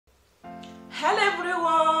Hello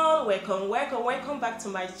everyone, welcome back to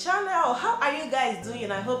my channel. How are you guys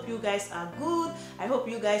doing? I hope you guys are good. I hope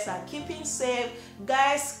you guys are keeping safe.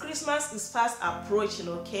 Guys, Christmas is fast approaching,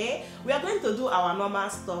 okay? We are going to do our normal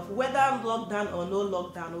stuff, whether lockdown or no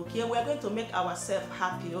lockdown, okay? We are going to make ourselves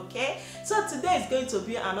happy, okay? So today is going to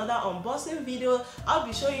be another unboxing video. I'll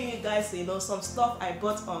be showing you guys, some stuff I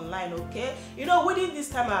bought online, okay? Within this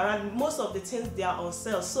time around, most of the things they are on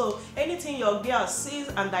sale. So anything your girl sees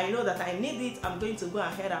and I know that I need it, I'm going to go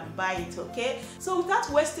ahead and buy it, okay? So without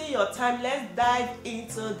wasting your time, let's dive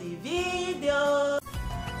into the video.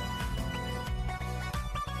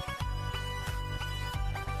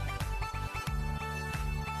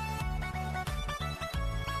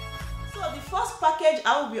 So the first package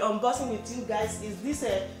I will be unboxing with you guys is this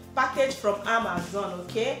package from Amazon,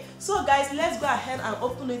 okay? So guys, let's go ahead and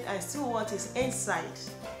open it and see what is inside.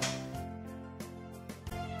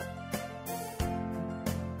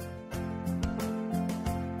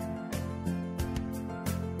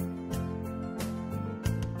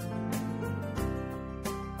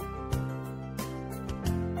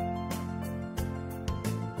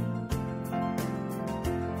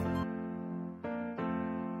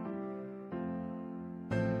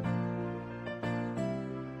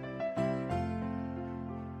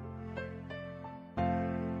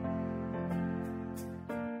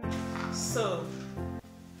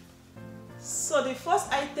 So the first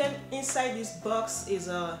item inside this box is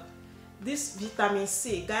this vitamin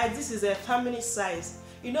C. Guys, this is a family size.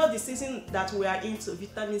 The season that we are into,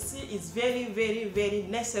 vitamin C is very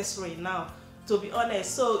necessary now, to be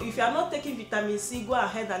honest. So if you are not taking vitamin C, go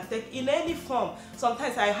ahead and take in any form.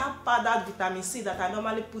 Sometimes I have powdered vitamin C that I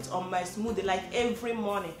normally put on my smoothie like every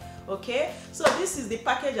morning, okay? So this is the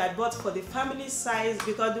package I bought for the family size,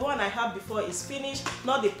 because the one I have before is finished,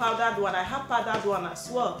 not the powdered one. I have powdered one as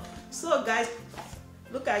well. So guys,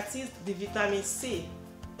 look at it, the vitamin C,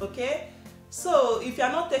 okay? So if you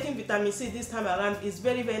are not taking vitamin C this time around, it's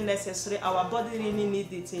very necessary. Our body really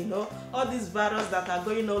needs it, all these viruses that are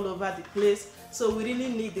going all over the place, so we really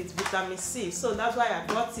need it, vitamin C. So that's why I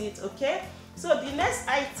bought it, okay? So the next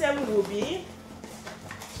item will be,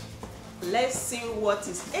 let's see what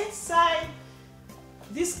is inside.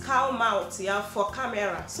 This cow mount here for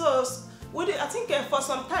camera. So I think for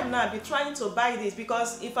some time now I've been trying to buy this,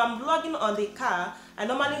 because if I'm vlogging on the car, I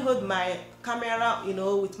normally hold my camera,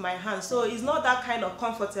 with my hand, so it's not that kind of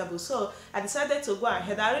comfortable. So I decided to go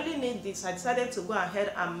ahead. I really need this. I decided to go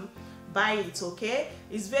ahead and buy it, okay?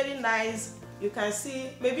 It's very nice. You can see,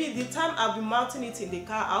 maybe the time I'll be mounting it in the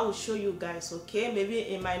car, I will show you guys, okay? Maybe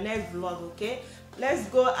in my next vlog, okay? Let's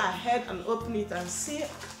go ahead and open it and see.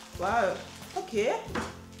 Wow, okay.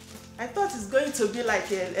 I thought it's going to be like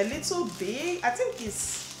a little big. I think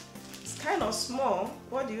it's kind of small.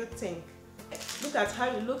 What do you think? Look at how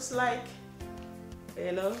it looks like,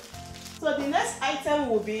 So the next item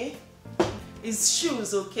will be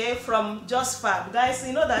shoes, okay, from Just Fab. Guys,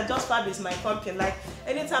 you know that Just Fab is my company. Like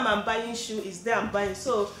anytime I'm buying shoe, it's there I'm buying.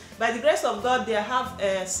 So by the grace of God, they have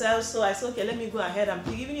sales. So I said, okay, let me go ahead and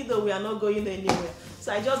pick, even though we are not going anywhere.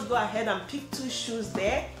 So I just go ahead and pick 2 shoes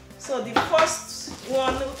there. So the first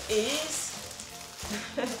one is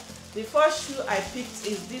the first shoe I picked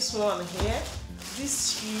is this one here.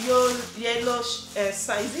 This yellow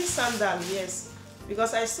size. This sandal, yes,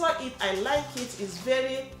 because I saw it, I like it. It's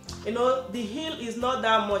very, the heel is not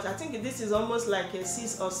that much. I think this is almost like a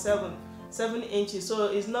 6 or 7 inches, so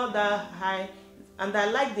it's not that high, and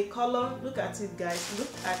I like the color. Look at it, guys.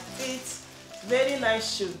 Look at it. Very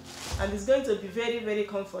nice shoe, and it's going to be very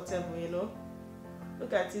comfortable.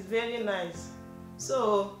 Look at it, very nice.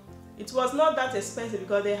 So it was not that expensive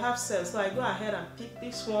because they have sales, so I go ahead and pick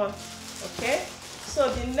this one, okay? So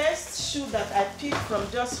the next shoe that I picked from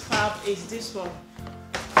Just Fab is this one.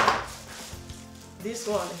 This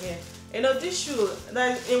one here. This shoe,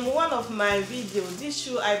 that in one of my videos, this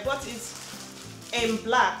shoe I bought it in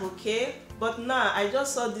black, okay? But now I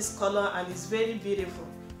just saw this color and it's very beautiful,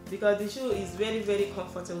 because the shoe is very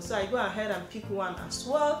comfortable. So I go ahead and pick one as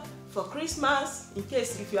well for Christmas, in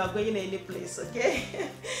case if you are going any place, okay?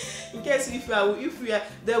 In case if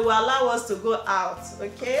they will allow us to go out,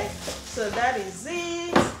 okay? So that is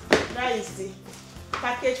it. That is the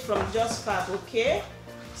package from Just Fab, okay?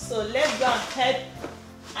 So let's go ahead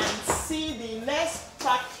and see the next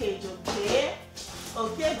package, okay?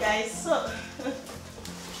 Okay, guys.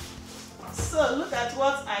 So look at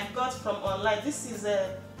what I got from online. This is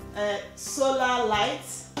a solar light,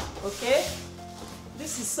 okay?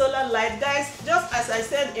 This is solar light, guys. Just as I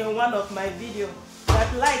said in one of my videos,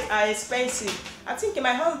 that lights are expensive. I think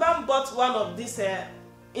my husband bought one of these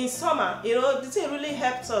in summer, you know, the thing really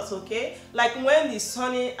helps us, okay? Like when it's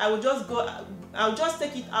sunny, I'll just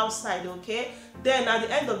take it outside, okay? Then at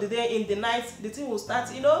the end of the day, in the night, the thing will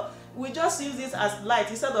start, you know, we just use this as light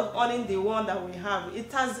instead of on the one that we have.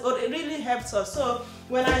 It really helps us. So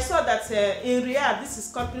when I saw that in Riyadh, this is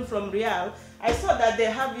coming from Riyadh, I saw that they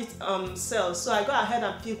have it on sale. So I go ahead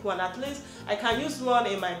and pick one. At least I can use one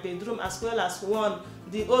in my bedroom as well as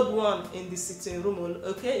the old one in the sitting room,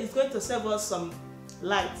 okay? It's going to save us some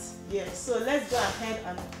light. Yes, so let's go ahead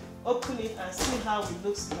and open it and see how it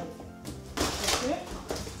looks like. Okay,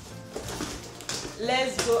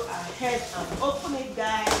 let's go ahead and open it,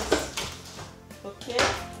 guys. Okay,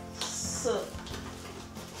 so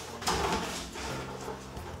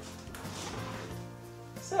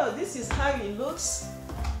this is how it looks.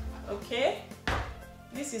 Okay,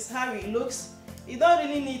 this is how it looks. You don't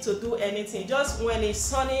really need to do anything. Just when it's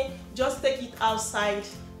sunny, just take it outside,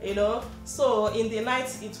 you know. So in the night,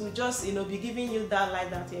 it will just, you know, be giving you that light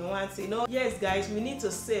that you want, you know. Yes, guys, we need to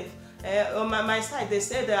save. On my side, they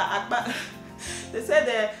said they said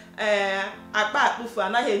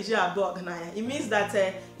it means that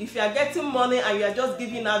if you are getting money and you are just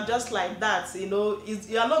giving out just like that, you know,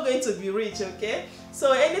 you are not going to be rich, okay?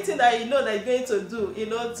 So anything that you know that you're going to do, you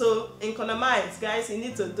know, to economize, guys, you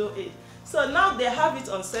need to do it. So now they have it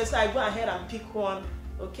on sale, so I go ahead and pick one.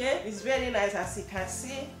 Okay, it's very nice, as you can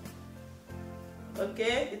see.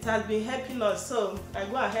 Okay, it has been helping us, so I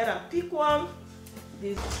go ahead and pick one.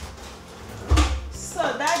 So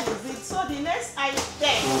that is it. So the next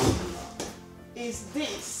item is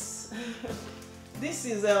this. This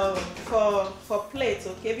is for plates,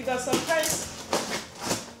 okay? Because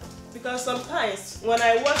sometimes when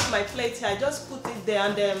I wash my plate here, I just put it there,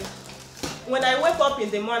 and then when I wake up in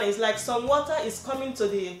the morning, it's like some water is coming to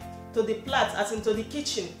the plate, as into the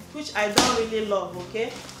kitchen, which I don't really love,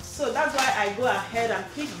 okay? So that's why I go ahead and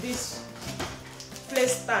pick this plate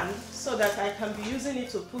stand, so that I can be using it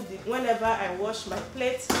to put it whenever I wash my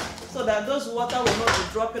plate, so that those water will not be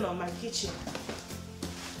dropping on my kitchen.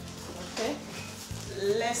 Okay,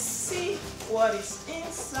 let's see what is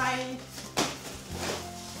inside.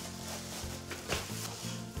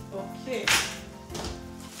 Okay,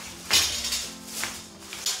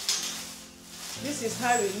 this is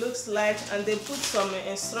how it looks like, and they put some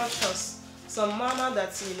instructions, some manner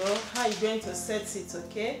that, you know, how you're going to set it,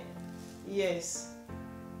 okay? Yes.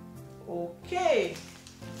 Okay,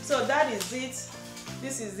 so that is it.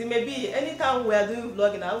 This is it. Maybe anytime we are doing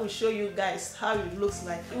vlogging, I will show you guys how it looks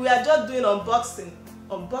like. We are just doing unboxing,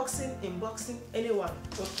 anyone.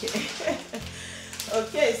 Okay.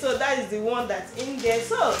 Okay, so that is the one that's in there.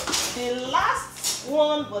 So the last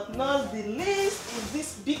one but not the least is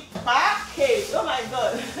this big package. Oh my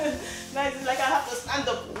god. Guys, it's like I have to stand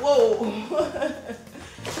up. Whoa.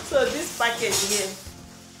 So this package here,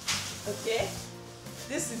 okay,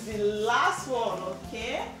 this is the last one.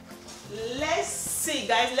 Okay, let's see,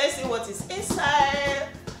 guys, let's see what is inside.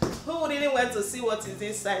 Who really want to see what is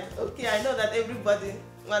inside? Okay, I know that everybody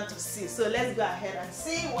want to see, so let's go ahead and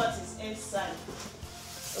see what is inside.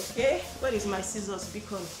 Okay, where is my scissors?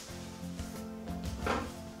 Because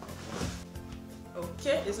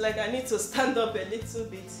okay, it's like I need to stand up a little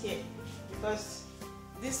bit here because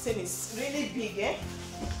this thing is really big, eh?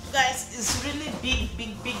 Guys, it's really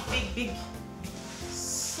big.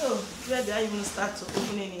 So where do I even start to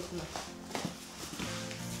opening it now?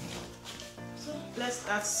 So let's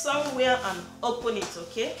start somewhere and open it,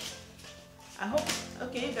 okay? I hope,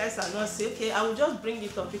 okay, you guys are not see. Okay, I will just bring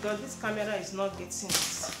it up because this camera is not getting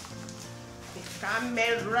it. The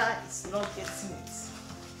camera is not getting it.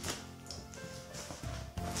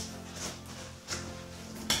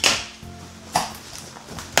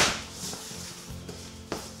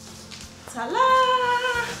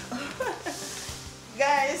 Ta-la!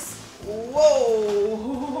 Guys,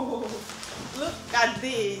 whoa! Look at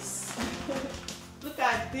this. Look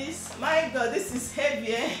at this. My god, this is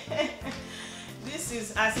heavy, eh? This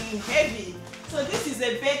is as in heavy. So this is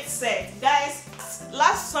a bed set, guys.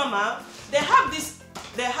 Last summer they have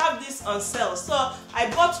this on sale, so I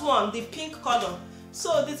bought one, the pink color.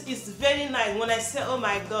 So this is very nice. When I say, oh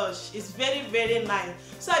my gosh, it's very nice.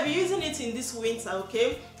 So I'll be using it in this winter,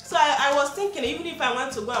 okay? So I was thinking, even if I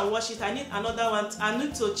want to go and wash it, I need another one. I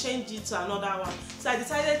need to change it to another one. So I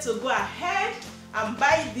decided to go ahead and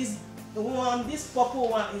buy this one, this purple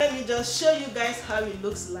one. Let me just show you guys how it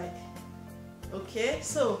looks like. Okay,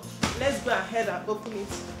 so let's go ahead and open it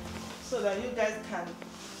so that you guys can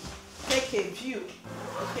take a view.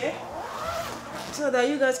 Okay, so that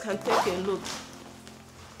you guys can take a look.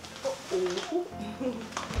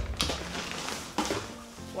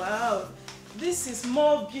 Wow, this is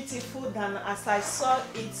more beautiful than as I saw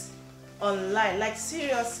it online. Like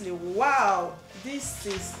seriously, wow, this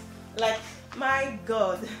is like, my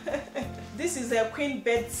God. This is a queen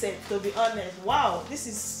bed set, to be honest. Wow, this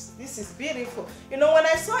is beautiful. You know, when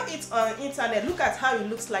I saw it on internet, look at how it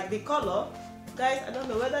looks like, the color. Guys, I don't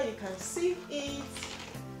know whether you can see it.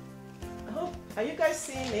 I hope, are you guys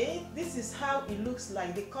seeing it? This is how it looks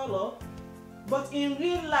like, the color. But in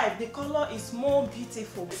real life, the color is more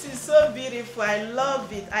beautiful. This is so beautiful. I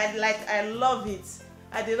love it. I love it.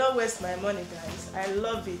 I did not waste my money, guys. I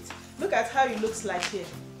love it. Look at how it looks like here.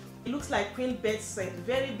 It looks like queen bed set.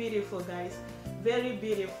 Very beautiful, guys. Very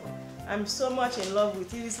beautiful. I'm so much in love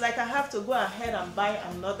with it. It's like I have to go ahead and buy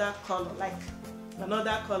another color, like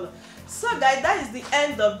another color. So guys, that is the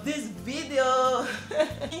end of this video.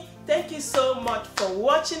 Thank you so much for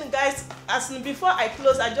watching, guys. As before I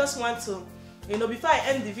close, I just want to, you know, before I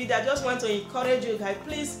end the video, I just want to encourage you guys,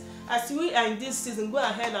 please, as we are in this season, go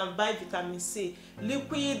ahead and buy vitamin C,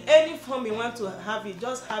 liquid, any form you want to have it.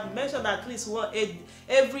 Just have, make sure that at least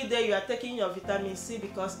every day you are taking your vitamin C,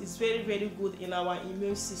 because it's very, very good in our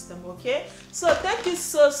immune system. Okay, so thank you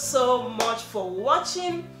so much for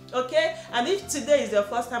watching. Okay, and if today is your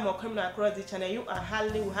first time or coming across the channel, you are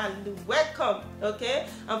highly welcome. Okay,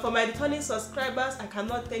 and for my returning subscribers, I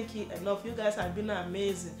cannot thank you enough. You guys have been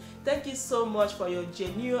amazing. Thank you so much for your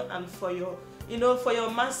genuine and for your, you know, for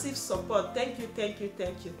your massive support. Thank you.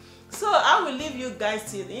 So I will leave you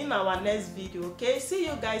guys till in our next video. Okay, see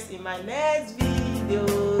you guys in my next video.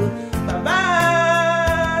 Bye bye.